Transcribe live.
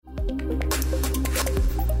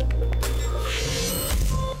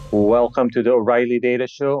Welcome to the O'Reilly Data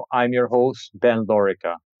Show. I'm your host, Ben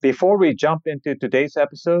Lorica. Before we jump into today's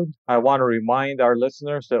episode, I want to remind our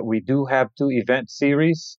listeners that we do have two event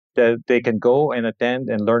series that they can go and attend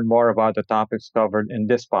and learn more about the topics covered in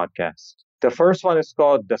this podcast. The first one is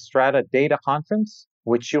called the Strata Data Conference,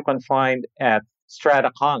 which you can find at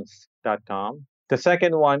strataconf.com. The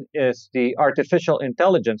second one is the Artificial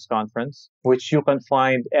Intelligence Conference, which you can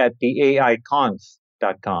find at the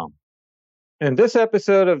AIconf.com. In this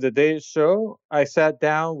episode of the Data Show, I sat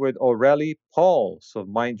down with Aurélie Pauls of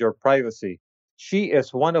Mind Your Privacy. She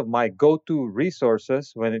is one of my go-to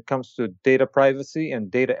resources when it comes to data privacy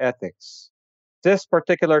and data ethics. This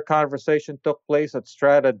particular conversation took place at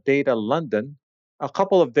Strata Data London a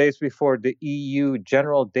couple of days before the EU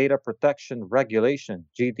General Data Protection Regulation,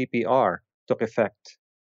 GDPR, took effect.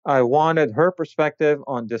 I wanted her perspective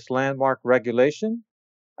on this landmark regulation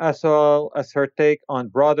as well as her take on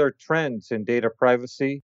broader trends in data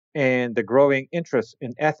privacy and the growing interest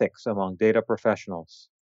in ethics among data professionals.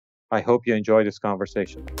 I hope you enjoy this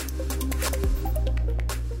conversation.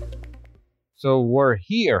 So we're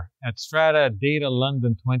here at Strata Data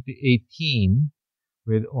London 2018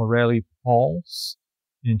 with Aurélie Pauls,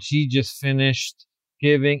 and she just finished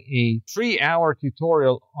giving a 3-hour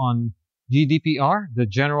tutorial on GDPR, the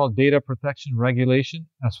General Data Protection Regulation,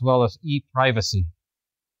 as well as e-privacy.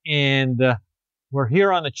 And we're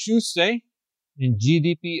here on a Tuesday, and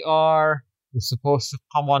GDPR is supposed to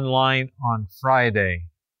come online on Friday.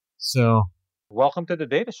 So, welcome to the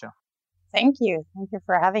Data Show. Thank you. Thank you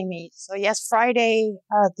for having me. So yes, Friday,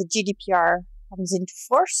 the GDPR comes into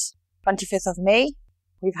force, 25th of May.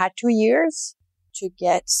 We've had 2 years to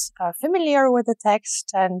get familiar with the text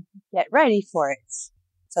and get ready for it.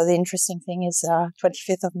 So the interesting thing is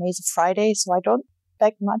 25th of May is a Friday, so I don't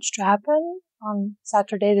expect much to happen on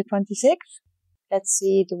Saturday the 26th. Let's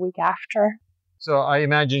see the week after. So I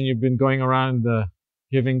imagine you've been going around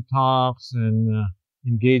giving talks and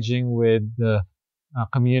engaging with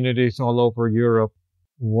communities all over Europe.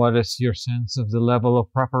 What is your sense of the level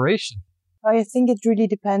of preparation? I think it really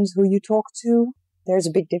depends who you talk to. There's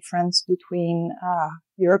a big difference between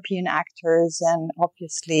European actors and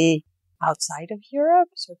obviously outside of Europe,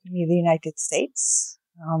 certainly the United States.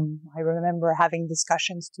 I remember having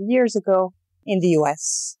discussions 2 years ago in the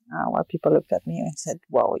US, where people looked at me and said,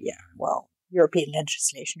 European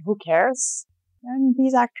legislation, who cares? And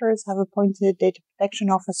these actors have appointed data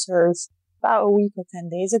protection officers about a week or 10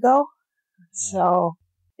 days ago. So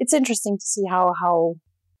it's interesting to see how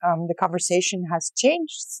the conversation has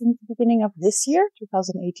changed since the beginning of this year,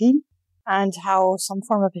 2018, and how some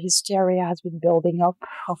form of hysteria has been building up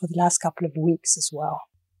over the last couple of weeks as well.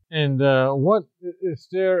 And what is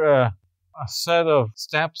there a set of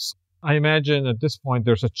steps? I imagine at this point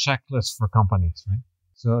there's a checklist for companies, right?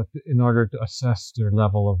 So in order to assess their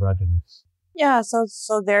level of readiness. Yeah, so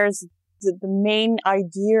there's the main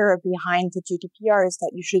idea behind the GDPR is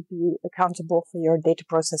that you should be accountable for your data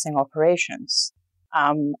processing operations.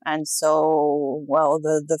 And so,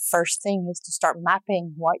 the first thing is to start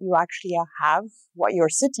mapping what you actually have, what you're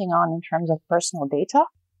sitting on in terms of personal data.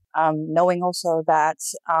 Knowing also that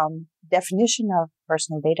definition of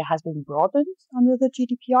personal data has been broadened under the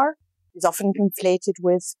GDPR. Is often conflated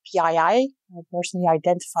with PII, personally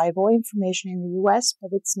identifiable information in the US,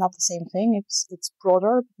 but it's not the same thing. It's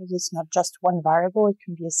broader because it's not just one variable. It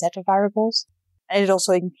can be a set of variables. And it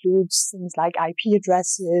also includes things like IP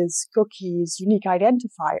addresses, cookies, unique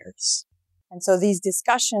identifiers. And so these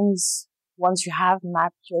discussions, once you have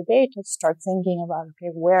mapped your data, start thinking about,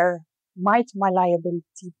 okay, where might my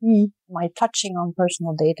liability be? Am I touching on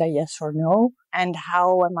personal data, yes or no? And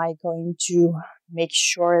how am I going to make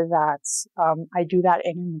sure that I do that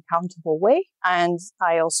in an accountable way? And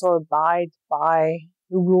I also abide by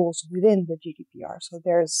the rules within the GDPR. So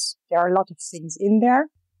there are a lot of things in there.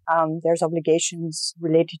 There's obligations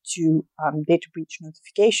related to data breach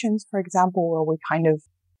notifications, for example, where we kind of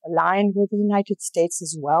aligned with the United States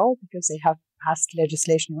as well, because they have passed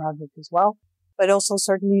legislation around it as well. But also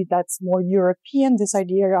certainly that's more European, this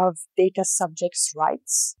idea of data subjects'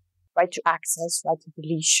 rights, right to access, right to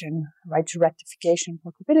deletion, right to rectification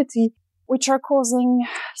portability, which are causing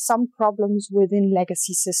some problems within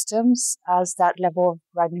legacy systems as that level of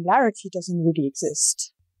granularity doesn't really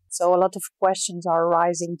exist. So a lot of questions are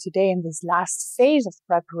arising today in this last phase of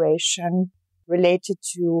preparation related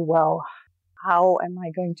to, how am I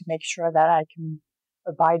going to make sure that I can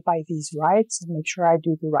abide by these rights and make sure I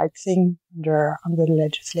do the right thing under the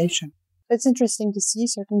legislation. It's interesting to see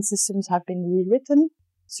certain systems have been rewritten,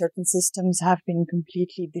 certain systems have been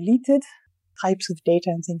completely deleted, types of data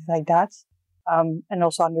and things like that, and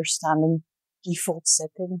also understanding default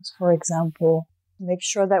settings, for example. make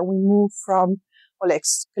sure that we move from, well,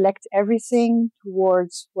 let's collect everything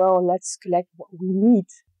towards, well, let's collect what we need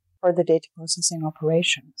for the data processing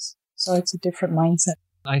operations. So it's a different mindset.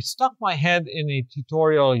 I stuck my head in a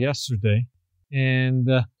tutorial yesterday, and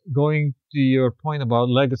going to your point about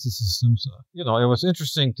legacy systems, it was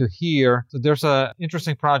interesting to hear. So there's an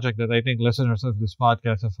interesting project that I think listeners of this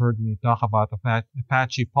podcast have heard me talk about,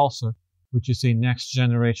 Apache Pulsar, which is a next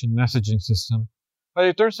generation messaging system. But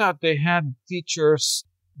it turns out they had features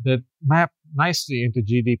that map nicely into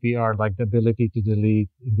GDPR, like the ability to delete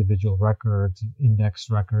individual records, index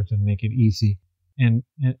records, and make it easy, and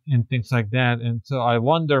things like that. And so I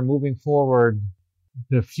wonder, moving forward,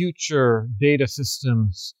 the future data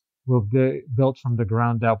systems will be built from the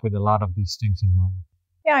ground up with a lot of these things in mind.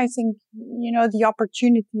 Yeah, I think, the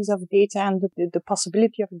opportunities of data and the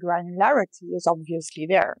possibility of granularity is obviously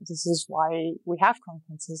there. This is why we have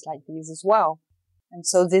conferences like these as well. And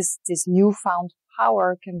so this newfound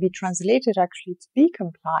power can be translated actually to be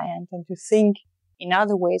compliant and to think in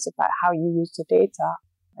other ways about how you use the data.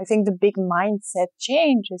 I think the big mindset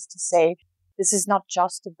change is to say this is not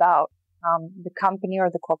just about the company or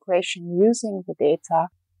the corporation using the data.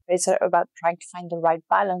 It's about trying to find the right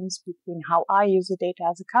balance between how I use the data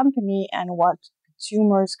as a company and what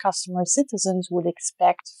consumers, customers, citizens would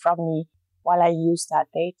expect from me while I use that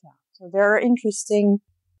data. So there are interesting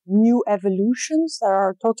new evolutions that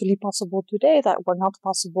are totally possible today that were not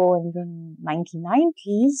possible in the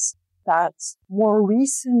 1990s, that more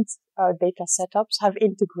recent data setups have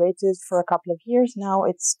integrated for a couple of years now.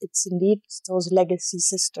 It's indeed those legacy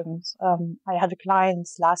systems. I had a client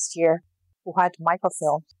last year who had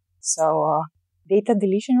microfilms. So data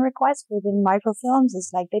deletion requests within microfilms is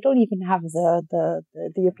like they don't even have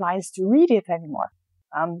the appliance to read it anymore.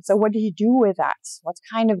 So what do you do with that? What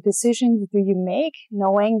kind of decisions do you make,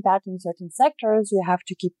 knowing that in certain sectors you have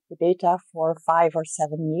to keep the data for 5 or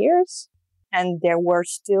 7 years? And there were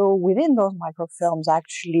still within those microfilms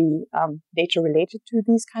actually data related to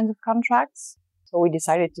these kinds of contracts. So we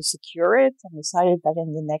decided to secure it and decided that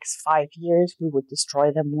in the next 5 years we would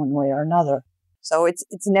destroy them one way or another. So it's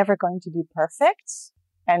never going to be perfect,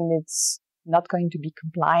 and it's not going to be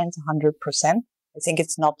compliant 100%. I think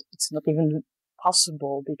it's not even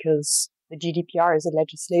possible because the GDPR is a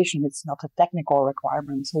legislation. It's not a technical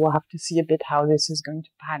requirement. So we'll have to see a bit how this is going to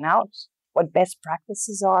pan out, what best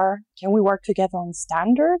practices are. Can we work together on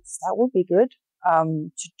standards? That would be good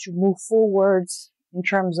to move forward in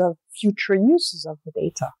terms of future uses of the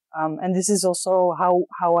data. And this is also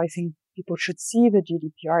how I think people should see the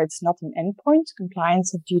GDPR. It's not an endpoint.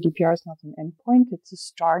 Compliance of GDPR is not an endpoint. It's a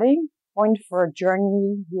starting point for a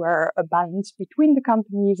journey where a balance between the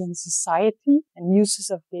companies and society and uses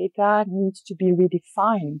of data needs to be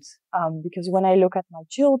redefined. Because when I look at my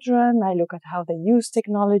children, I look at how they use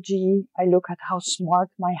technology, I look at how smart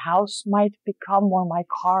my house might become, or my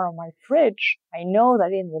car or my fridge, I know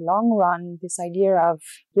that in the long run, this idea of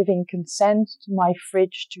giving consent to my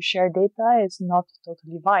fridge to share data is not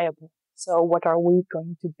totally viable. So what are we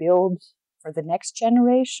going to build for the next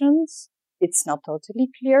generations? It's not totally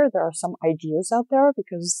clear. There are some ideas out there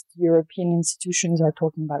because European institutions are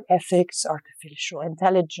talking about ethics, artificial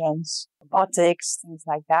intelligence, robotics, things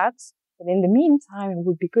like that. But in the meantime, it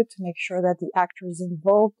would be good to make sure that the actors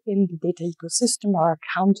involved in the data ecosystem are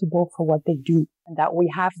accountable for what they do, and that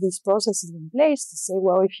we have these processes in place to say,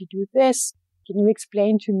 well, if you do this, can you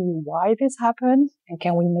explain to me why this happened? And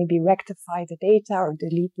can we maybe rectify the data or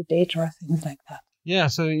delete the data or things like that? Yeah,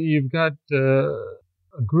 so you've got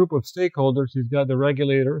a group of stakeholders. You've got the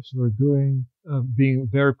regulators who are being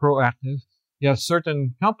very proactive. You have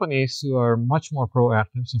certain companies who are much more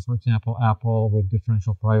proactive. So, for example, Apple with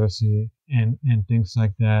differential privacy and things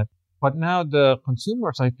like that. But now the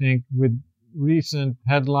consumers, I think, with recent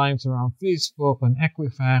headlines around Facebook and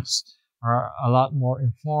Equifax, are a lot more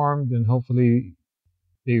informed, and hopefully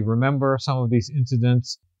they remember some of these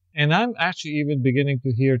incidents. And I'm actually even beginning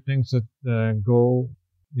to hear things that go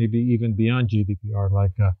maybe even beyond GDPR,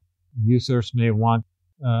 like users may want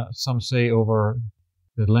some say over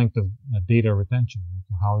the length of data retention.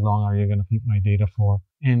 So how long are you going to keep my data for?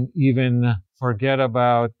 And even forget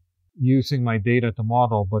about using my data to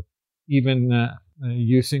model, but even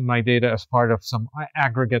using my data as part of some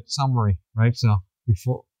aggregate summary, right? So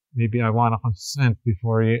before, maybe I want to consent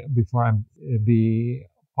before I be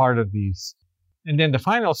part of these. And then the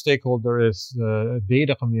final stakeholder is the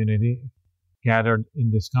data community gathered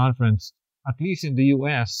in this conference. At least in the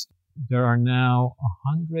US, there are now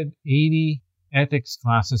 180 ethics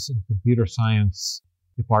classes in computer science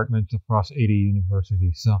departments across 80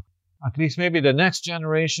 universities. So at least maybe the next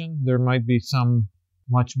generation, there might be some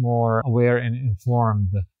much more aware and informed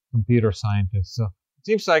computer scientists. So it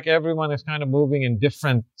seems like everyone is kind of moving in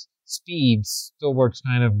different speeds towards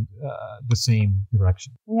kind of the same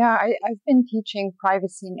direction. Yeah, I've been teaching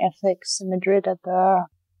privacy and ethics in Madrid at the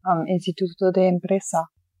Instituto de Empresa.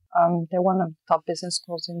 They're one of the top business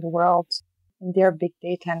schools in the world. And they're big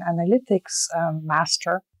data and analytics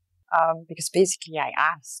master. Because basically I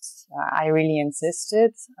asked, I really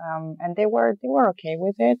insisted, and they were okay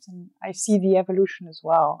with it. And I see the evolution as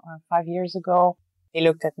well. 5 years ago, they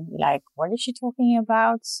looked at me like, what is she talking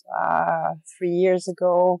about? 3 years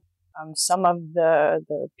ago, some of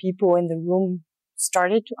the people in the room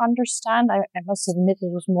started to understand. I must admit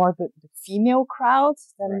it was more the female crowd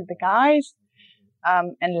than the guys.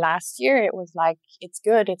 And last year it was like, it's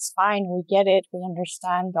good, it's fine, we get it, we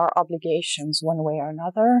understand our obligations one way or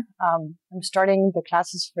another. I'm starting the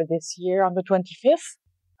classes for this year on the 25th,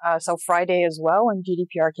 so Friday as well, when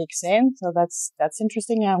GDPR kicks in. So that's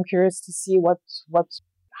interesting. I'm curious to see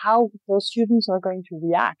how those students are going to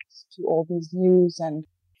react to all these news and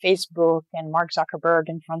Facebook and Mark Zuckerberg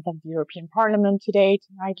in front of the European Parliament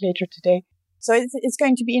later today. So it's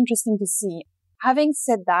going to be interesting to see. Having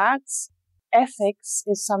said that, ethics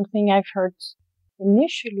is something I've heard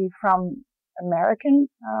initially from American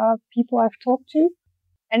people I've talked to.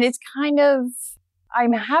 And it's kind of,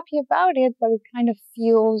 I'm happy about it, but it kind of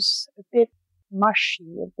feels a bit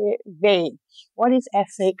mushy, a bit vague. What is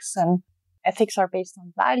ethics? And ethics are based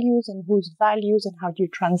on values, and whose values, and how do you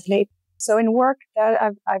translate? So in work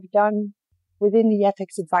that I've done within the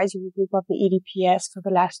ethics advisory group of the EDPS for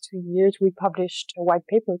the last 2 years, we published a white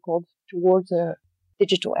paper called Towards a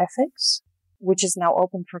Digital Ethics, which is now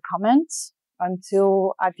open for comments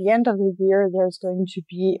until at the end of the year. There's going to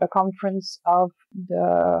be a conference of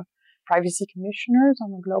the privacy commissioners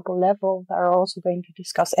on a global level that are also going to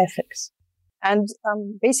discuss ethics. And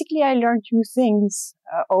basically, I learned two things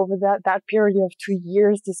over that period of 2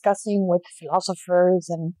 years discussing with philosophers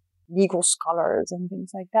and legal scholars and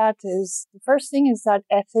things like that. Is the first thing is that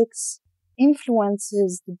ethics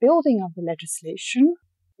influences the building of the legislation.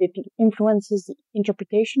 It influences the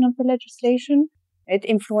interpretation of the legislation. It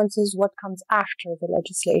influences what comes after the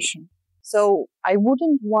legislation. So I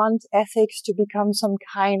wouldn't want ethics to become some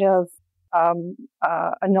kind of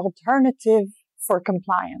an alternative for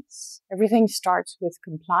compliance. Everything starts with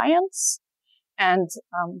compliance. And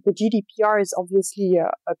the GDPR is obviously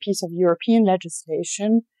a piece of European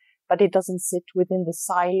legislation, but it doesn't sit within the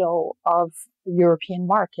silo of European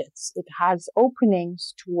markets. It has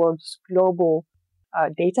openings towards global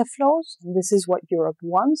data flows, and this is what Europe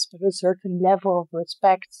wants, but a certain level of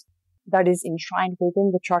respect that is enshrined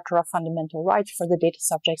within the Charter of Fundamental Rights for the data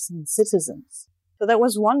subjects and citizens. So that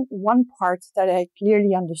was one part that I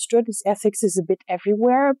clearly understood, is ethics is a bit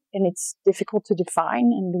everywhere, and it's difficult to define,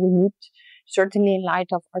 and we need, certainly in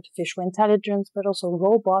light of artificial intelligence, but also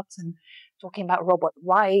robots, and talking about robot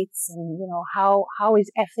rights, and how is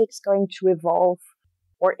ethics going to evolve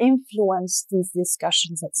or influence these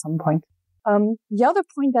discussions at some point. The other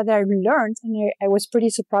point that I learned, and I was pretty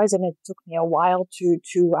surprised, and it took me a while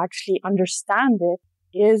to actually understand it,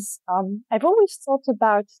 is I've always thought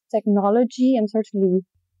about technology and certainly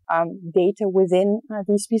data within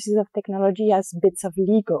these pieces of technology as bits of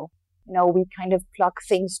Lego. We kind of plug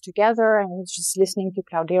things together, and I was just listening to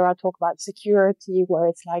Cloudera talk about security, where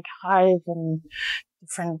it's like Hive and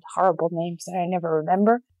different horrible names that I never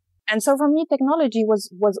remember. And so for me, technology was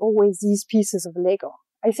always these pieces of Lego.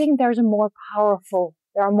 I think there are more powerful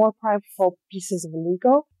pieces of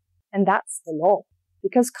Lego, and that's the law.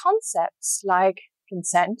 Because concepts like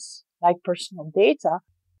consent, like personal data,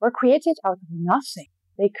 were created out of nothing.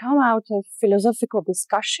 They come out of philosophical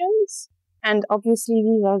discussions, and obviously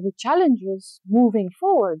these are the challenges moving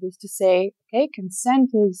forward, is to say, okay,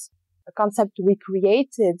 consent is a concept we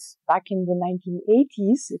created back in the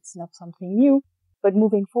 1980s. It's not something new, but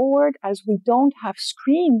moving forward, as we don't have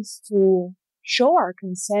screens to show our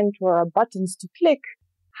consent or our buttons to click,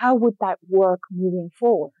 how would that work moving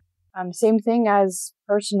forward? Same thing as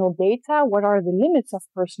personal data. What are the limits of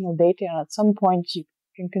personal data? And at some point, you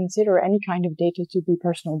can consider any kind of data to be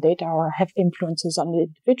personal data or have influences on the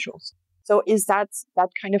individuals. So is that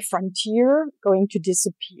kind of frontier going to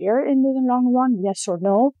disappear in the long run? Yes or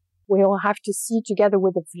no? We will have to see together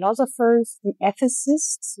with the philosophers, the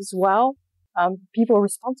ethicists as well, people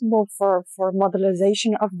responsible for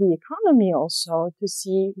modelization of the economy also, to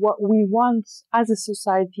see what we want as a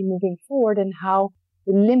society moving forward and how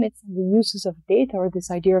the limits and the uses of data, or this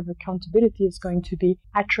idea of accountability, is going to be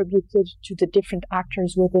attributed to the different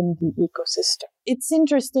actors within the ecosystem. It's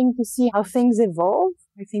interesting to see how things evolve.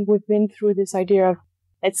 I think we've been through this idea of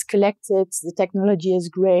let's collect it, the technology is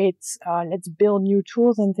great, let's build new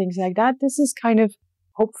tools and things like that. This is kind of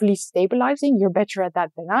hopefully stabilizing. You're better at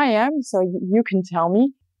that than I am, so you can tell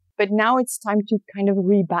me. But now it's time to kind of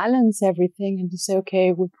rebalance everything and to say,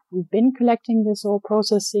 okay, we've been collecting this all,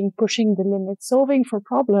 processing, pushing the limits, solving for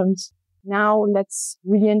problems. Now let's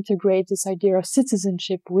reintegrate this idea of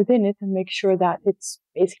citizenship within it and make sure that it's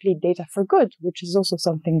basically data for good, which is also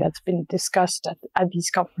something that's been discussed at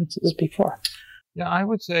these conferences before. Yeah, I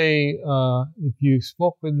would say if you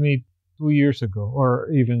spoke with me 2 years ago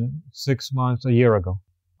or even 6 months, a year ago,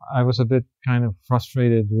 I was a bit kind of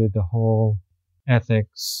frustrated with the whole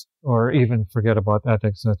ethics, or even forget about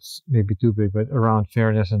ethics, that's maybe too big, but around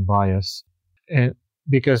fairness and bias. And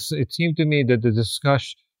because it seemed to me that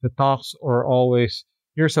the talks are always,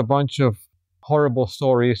 here's a bunch of horrible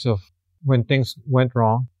stories of when things went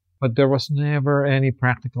wrong, but there was never any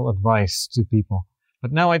practical advice to people.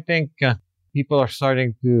 But now I think people are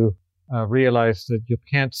starting to realize that you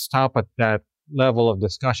can't stop at that level of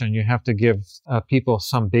discussion. You have to give people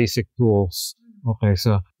some basic tools. Okay,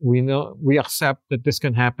 so we accept that this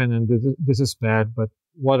can happen and this is bad, but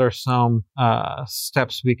what are some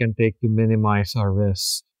steps we can take to minimize our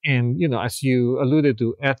risks? And, as you alluded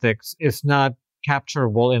to, ethics is not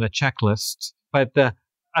capturable in a checklist, but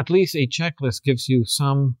at least a checklist gives you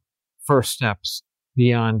some first steps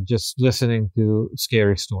beyond just listening to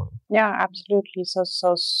scary stories. Yeah, absolutely.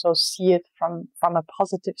 So see it from a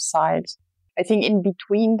positive side. I think in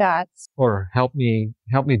between that, or help me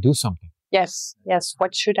do something. Yes.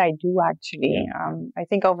 What should I do actually? I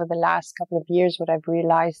think over the last couple of years, what I've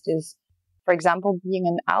realized is, for example, being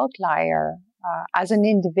an outlier as an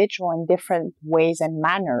individual in different ways and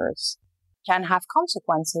manners can have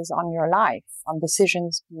consequences on your life, on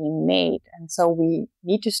decisions being made. And so we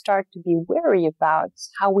need to start to be wary about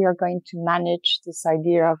how we are going to manage this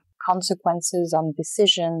idea of consequences on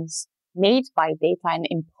decisions made by data and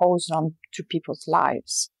imposed on to people's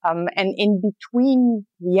lives. And in between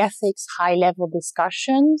the ethics high-level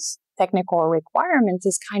discussions, technical requirements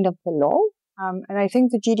is kind of the law. And I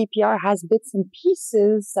think the GDPR has bits and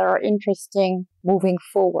pieces that are interesting moving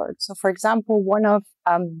forward. So, for example, one of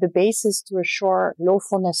the bases to assure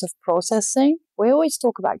lawfulness of processing, we always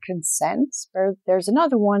talk about consent, but there's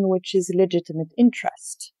another one which is legitimate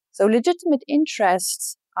interest. So legitimate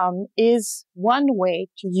interest is one way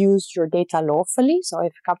to use your data lawfully. So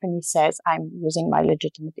if a company says, I'm using my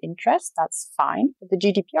legitimate interest, that's fine. But the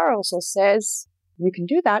GDPR also says you can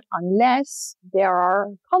do that unless there are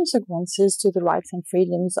consequences to the rights and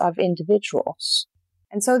freedoms of individuals.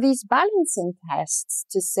 And so these balancing tests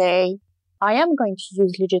to say, I am going to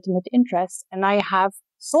use legitimate interest and I have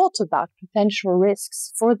thought about potential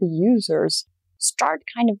risks for the users, start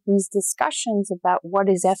kind of these discussions about what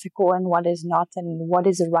is ethical and what is not and what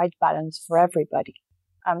is the right balance for everybody.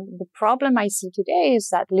 The problem I see today is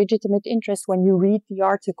that legitimate interest, when you read the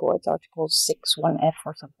article, it's article 6.1f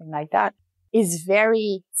or something like that, is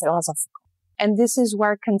very philosophical. And this is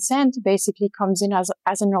where consent basically comes in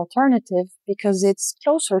as an alternative because it's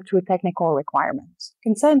closer to a technical requirement.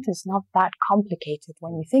 Consent is not that complicated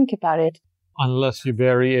when you think about it. Unless you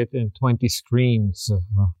bury it in 20 screens.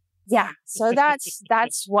 Yeah, so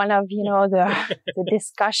that's one of, the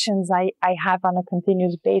discussions I have on a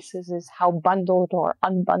continuous basis is how bundled or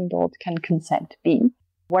unbundled can consent be?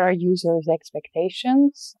 What are users'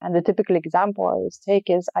 expectations? And the typical example I always take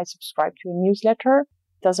is I subscribe to a newsletter.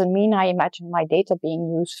 Doesn't mean I imagine my data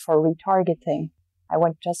being used for retargeting. I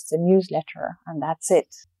want just a newsletter and that's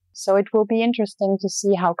it. So it will be interesting to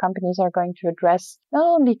see how companies are going to address not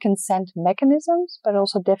only consent mechanisms, but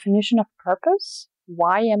also definition of purpose.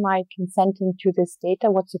 Why am I consenting to this data?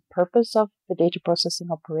 What's the purpose of the data processing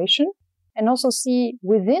operation? And also see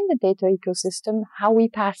within the data ecosystem how we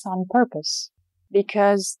pass on purpose.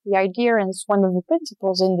 Because the idea, and it's one of the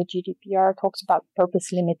principles in the GDPR, talks about purpose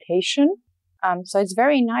limitation. So it's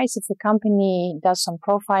very nice if a company does some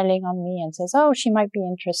profiling on me and says, oh, she might be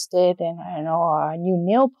interested in, a new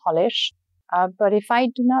nail polish. But if I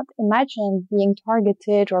do not imagine being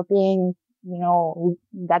targeted or being,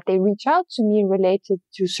 that they reach out to me related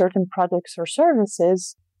to certain products or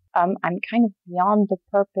services, I'm kind of beyond the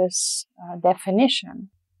purpose definition.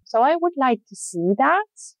 So I would like to see that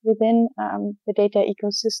within the data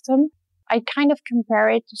ecosystem. I kind of compare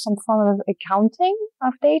it to some form of accounting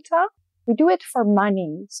of data. We do it for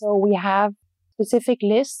money. So we have specific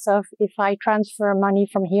lists of if I transfer money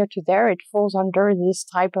from here to there, it falls under this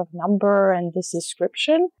type of number and this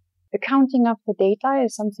description. Accounting of the data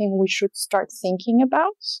is something we should start thinking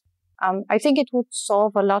about. I think it would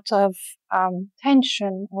solve a lot of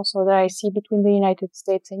tension also that I see between the United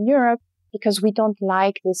States and Europe, because we don't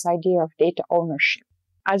like this idea of data ownership.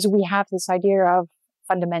 As we have this idea of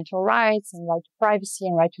fundamental rights and right to privacy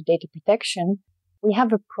and right to data protection, we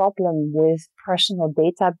have a problem with personal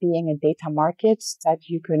data being a data market that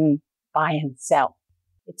you can buy and sell.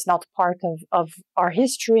 It's not part of our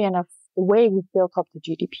history and of the way we've built up the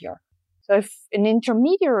GDPR. So if an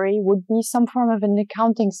intermediary would be some form of an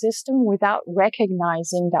accounting system without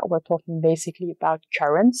recognizing that we're talking basically about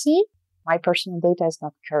currency, my personal data is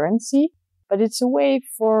not currency, but it's a way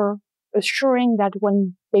for assuring that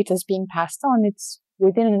when data is being passed on, it's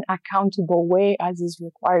within an accountable way as is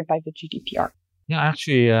required by the GDPR. Yeah,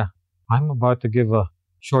 actually, I'm about to give a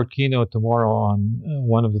short keynote tomorrow on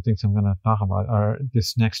one of the things I'm going to talk about are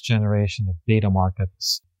this next generation of data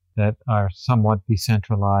markets that are somewhat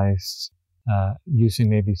decentralized, using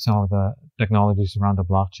maybe some of the technologies around the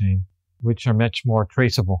blockchain, which are much more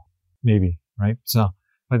traceable, maybe, right? So,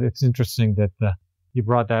 but it's interesting that you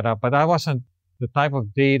brought that up. But I wasn't the type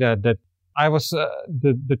of data that I was,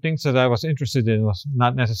 the things that I was interested in was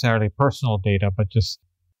not necessarily personal data, but just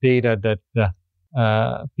data that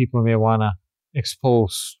people may want to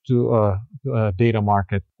expose to a data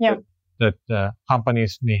market. Yeah. That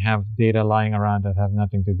companies may have data lying around that have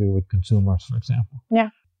nothing to do with consumers, for example. Yeah.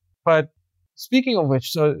 But speaking of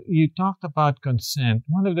which, so you talked about consent.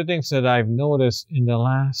 One of the things that I've noticed in the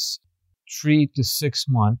last 3 to 6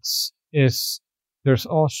 months is there's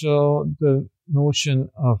also the notion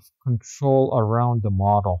of control around the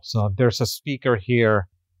model. So there's a speaker here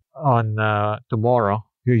on tomorrow,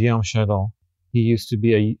 Guillaume Chadon. He used to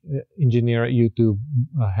be an engineer at YouTube,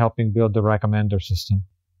 helping build the recommender system.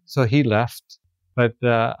 So he left, but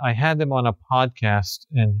I had him on a podcast,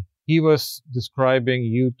 and he was describing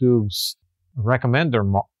YouTube's recommender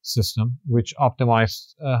system, which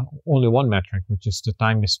optimized only one metric, which is the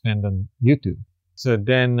time you spend on YouTube. So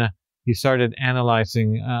then he started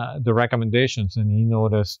analyzing the recommendations, and he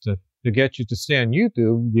noticed that to get you to stay on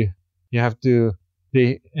YouTube, you have to,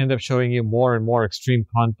 they end up showing you more and more extreme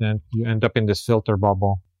content. You end up in this filter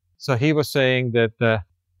bubble. So he was saying that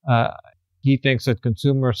he thinks that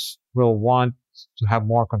consumers will want to have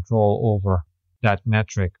more control over that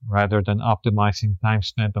metric rather than optimizing time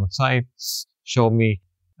spent on sites, show me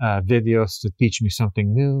videos to teach me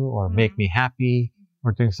something new or make me happy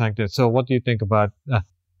or things like that. So what do you think about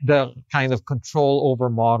the kind of control over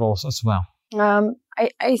models as well?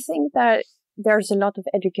 I think that there's a lot of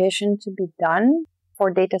education to be done for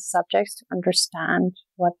data subjects to understand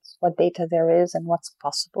what data there is and what's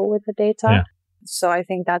possible with the data. Yeah. So I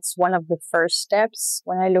think that's one of the first steps.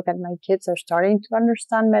 When I look at my kids, they're starting to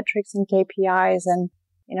understand metrics and KPIs and,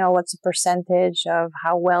 you know, what's the percentage of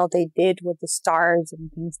how well they did with the stars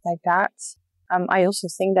and things like that. I also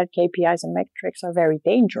think that KPIs and metrics are very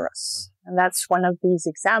dangerous. And that's one of these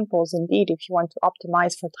examples. Indeed, if you want to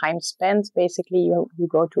optimize for time spent, basically you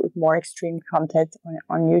go to more extreme content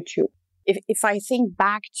on YouTube. If I think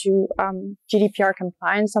back to GDPR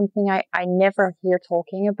compliance, something I never hear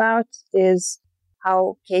talking about is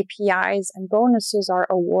how KPIs and bonuses are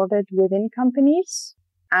awarded within companies,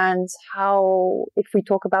 and how, if we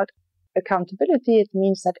talk about accountability, it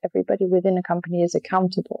means that everybody within a company is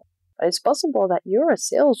accountable. But it's possible that you're a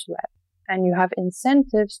sales rep and you have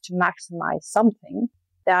incentives to maximize something,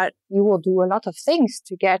 that you will do a lot of things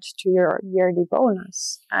to get to your yearly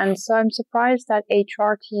bonus. And so I'm surprised that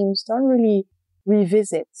HR teams don't really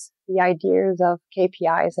revisit the ideas of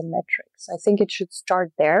KPIs and metrics. I think it should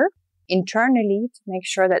start there internally to make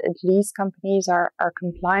sure that at least companies are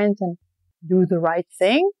compliant and do the right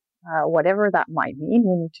thing, whatever that might mean.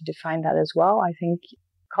 We need to define that as well. I think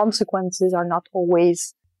consequences are not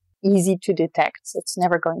always easy to detect. It's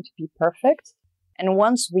never going to be perfect. And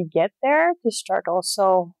once we get there, to start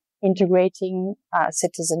also integrating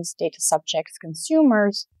citizens, data subjects,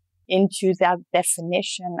 consumers into that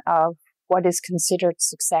definition of what is considered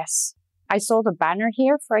success. I saw the banner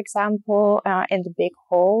here, for example, in the big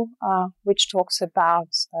hall, which talks about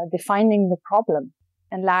defining the problem.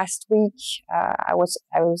 And last week, I was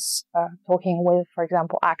talking with, for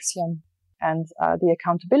example, Axiom and the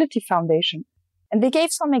Accountability Foundation. And they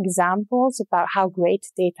gave some examples about how great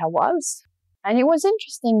data was. And it was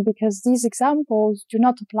interesting because these examples do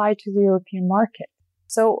not apply to the European market.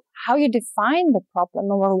 So how you define the problem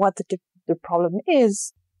or what the problem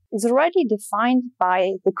is already defined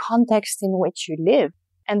by the context in which you live.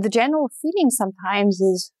 And the general feeling sometimes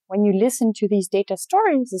is when you listen to these data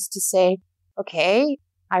stories is to say, okay,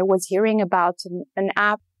 I was hearing about an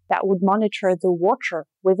app that would monitor the water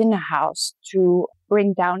within a house to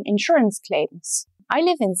bring down insurance claims. I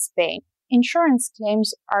live in Spain. Insurance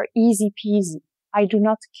claims are easy peasy. I do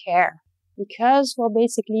not care because, well,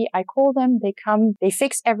 basically I call them, they come, they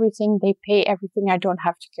fix everything, they pay everything. I don't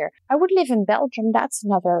have to care. I would live in Belgium. That's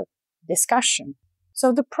another discussion.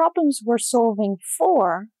 So the problems we're solving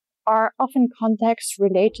for are often contexts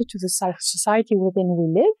related to the society within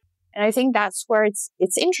we live. And I think that's where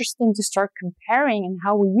it's interesting to start comparing and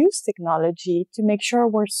how we use technology to make sure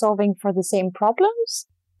we're solving for the same problems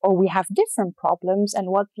or we have different problems and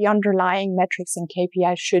what the underlying metrics and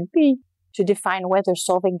KPIs should be to define whether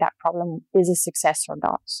solving that problem is a success or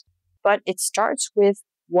not. But it starts with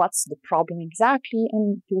what's the problem exactly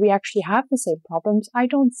and do we actually have the same problems? I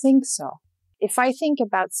don't think so. If I think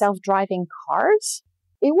about self-driving cars,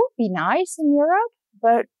 it would be nice in Europe,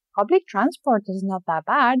 but public transport is not that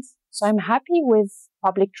bad. So I'm happy with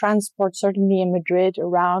public transport, certainly in Madrid,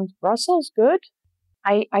 around Brussels, good.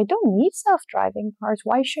 I don't need self-driving cars.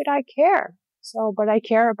 Why should I care? But I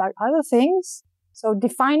care about other things. So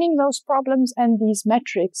defining those problems and these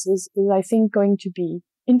metrics is I think, going to be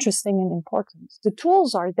interesting and important. The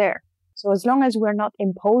tools are there. So as long as we're not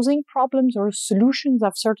imposing problems or solutions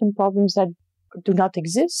of certain problems that do not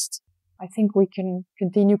exist, I think we can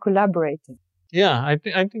continue collaborating. Yeah, I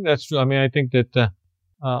think that's true. I mean, I think that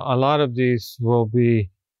a lot of these will be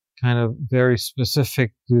kind of very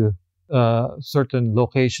specific to certain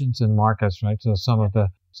locations and markets, right? So some of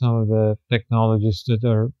the technologies that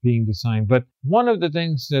are being designed. But one of the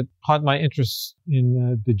things that caught my interest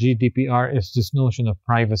in the GDPR is this notion of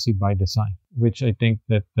privacy by design, which I think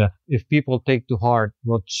that if people take to heart,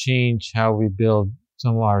 will change how we build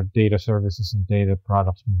some of our data services and data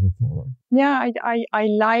products moving forward. Yeah, I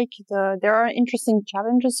like there are interesting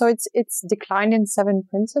challenges. So it's declined in 7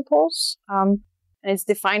 principles. And it's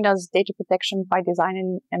defined as data protection by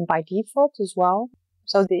design and by default as well.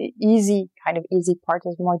 So the easy part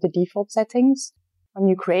is more the default settings. When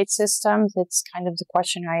you create systems, it's kind of the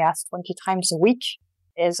question I ask 20 times a week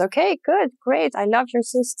is, okay, good, great. I love your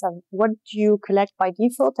system. What do you collect by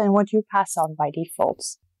default and what do you pass on by default?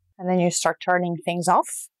 And then you start turning things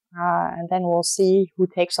off. And then we'll see who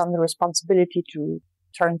takes on the responsibility to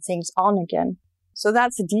turn things on again. So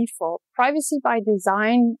that's the default. Privacy by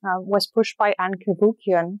design was pushed by Anne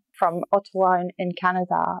Keroukian from Ottawa in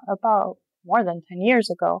Canada about more than 10 years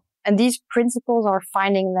ago. And these principles are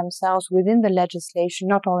finding themselves within the legislation,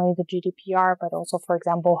 not only the GDPR, but also, for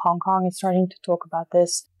example, Hong Kong is starting to talk about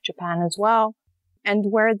this, Japan as well. And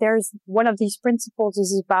where there's one of these principles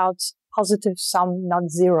is about positive sum, not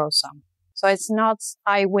zero sum. So it's not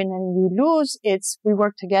I win and you lose, it's we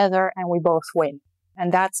work together and we both win.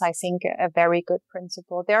 And that's, I think, a very good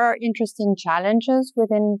principle. There are interesting challenges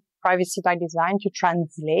within privacy by design to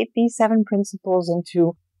translate these 7 principles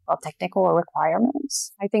into technical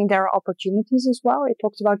requirements. I think there are opportunities as well. It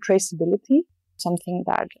talks about traceability, something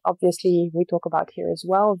that obviously we talk about here as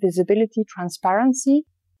well, visibility, transparency,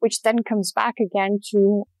 which then comes back again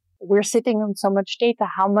to we're sitting on so much data.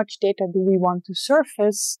 How much data do we want to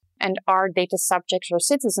surface? And are data subjects or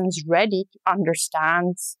citizens ready to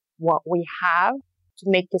understand what we have to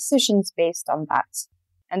make decisions based on that?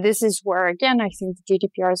 And this is where, again, I think the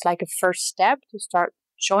GDPR is like a first step to start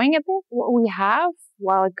showing a bit what we have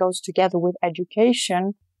while it goes together with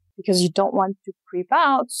education, because you don't want to creep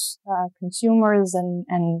out consumers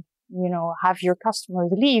and have your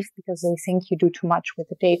customers leave because they think you do too much with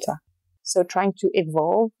the data. So trying to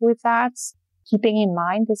evolve with that, keeping in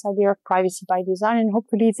mind this idea of privacy by design, and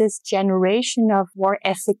hopefully this generation of more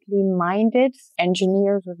ethically minded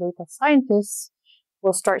engineers or data scientists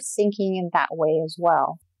will start thinking in that way as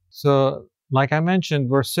well. So, like I mentioned,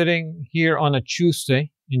 we're sitting here on a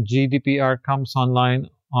Tuesday and GDPR comes online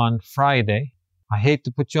on Friday. I hate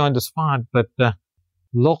to put you on the spot, but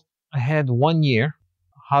look ahead 1 year.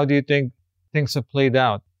 How do you think things have played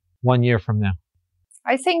out 1 year from now?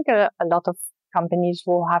 I think a lot of companies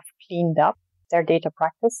will have cleaned up their data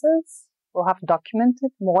practices, will have documented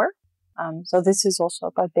more. So this is also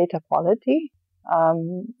about data quality,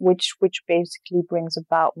 which basically brings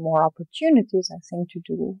about more opportunities, I think, to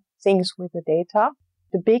do things with the data.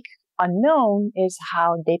 The big unknown is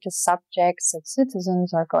how data subjects and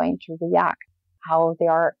citizens are going to react, how they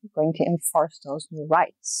are going to enforce those new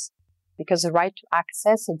rights. Because the right to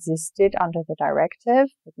access existed under the directive,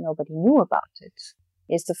 but nobody knew about it.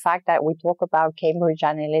 Is the fact that we talk about Cambridge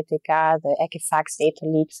Analytica, the Equifax data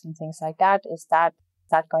leaks and things like that, is that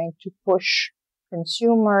going to push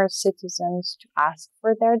consumers, citizens to ask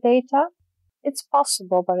for their data? It's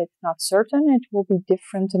possible, but it's not certain. It will be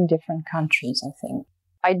different in different countries, I think.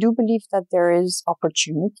 I do believe that there is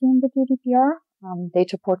opportunity in the GDPR.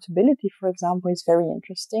 Data portability, for example, is very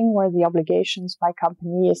interesting, where the obligations by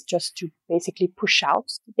company is just to basically push out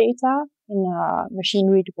the data in a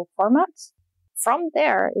machine-readable format. From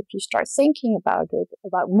there, if you start thinking about it,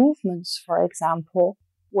 about movements, for example,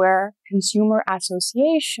 where consumer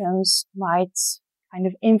associations might kind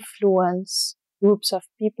of influence groups of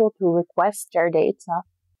people to request their data,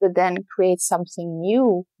 but then create something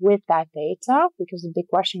new with that data, because the big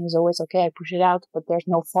question is always, okay, I push it out, but there's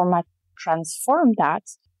no format to transform that.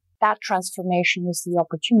 That transformation is the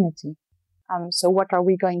opportunity. So what are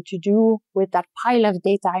we going to do with that pile of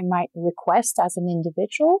data I might request as an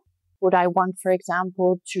individual? Would I want, for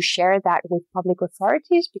example, to share that with public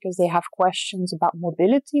authorities because they have questions about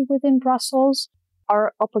mobility within Brussels?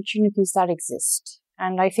 Are opportunities that exist.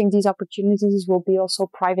 And I think these opportunities will be also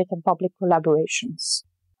private and public collaborations.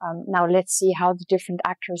 Now let's see how the different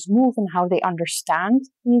actors move and how they understand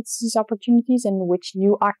these opportunities and which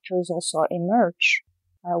new actors also emerge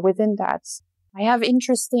within that. I have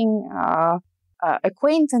interesting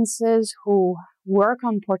acquaintances who work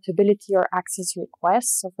on portability or access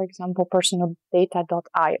requests. So, for example,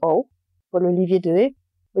 personaldata.io, for Olivier Dehaye,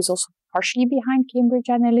 who is also partially behind Cambridge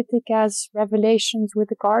Analytica's revelations with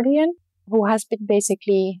The Guardian, who has been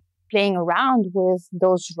basically playing around with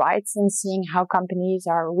those rights and seeing how companies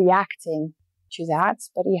are reacting to that.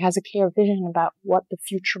 But he has a clear vision about what the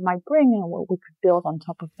future might bring and what we could build on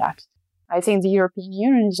top of that. I think the European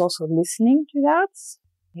Union is also listening to that.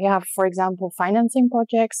 We have, for example, financing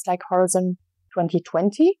projects like Horizon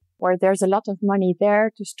 2020, where there's a lot of money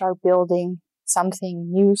there to start building something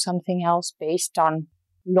new, something else based on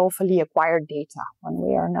lawfully acquired data, one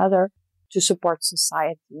way or another, to support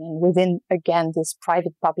society. And within, again, this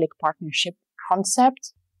private-public partnership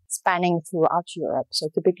concept spanning throughout Europe. So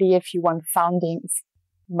typically, if you want founding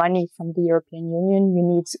money from the European Union, you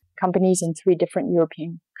need companies in 3 different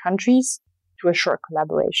European countries to assure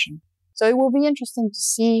collaboration. So it will be interesting to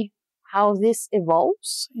see how this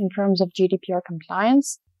evolves in terms of GDPR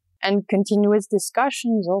compliance and continuous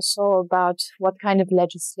discussions also about what kind of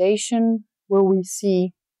legislation will we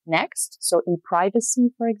see next. So e-privacy,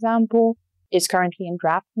 for example, is currently in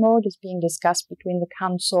draft mode, is being discussed between the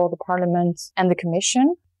Council, the Parliament, and the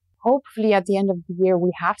Commission. Hopefully at the end of the year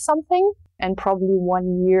we have something, and probably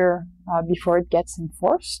 1 year before it gets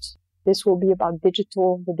enforced. This will be about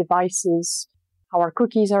digital, the devices, how our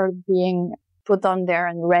cookies are being put on there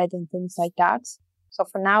and read and things like that. So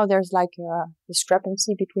for now, there's like a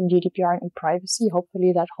discrepancy between GDPR and e-privacy.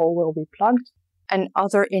 Hopefully that hole will be plugged. And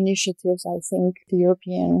other initiatives, I think the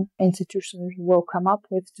European institutions will come up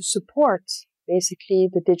with to support basically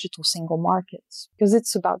the digital single market. Because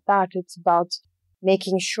it's about that. It's about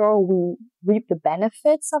making sure we reap the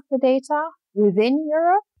benefits of the data within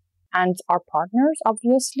Europe and our partners,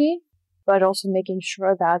 obviously, but also making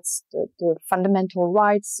sure that the fundamental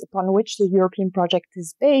rights upon which the European project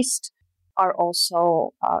is based are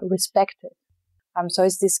also respected. So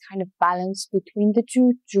it's this kind of balance between the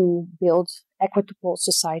two to build equitable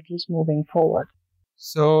societies moving forward.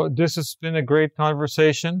 So this has been a great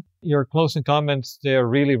conversation. Your closing comments there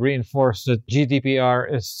really reinforce that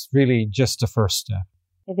GDPR is really just the first step.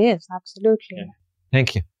 It is, absolutely. Yeah.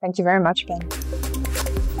 Thank you. Thank you very much, Ben.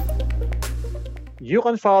 You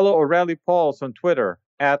can follow Aurélie Pauls on Twitter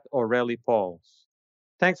 @AuréliePauls.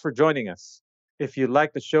 Thanks for joining us. If you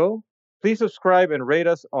like the show, please subscribe and rate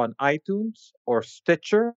us on iTunes or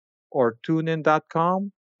Stitcher or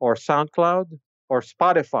TuneIn.com or SoundCloud or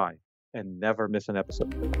Spotify and never miss an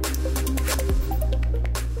episode.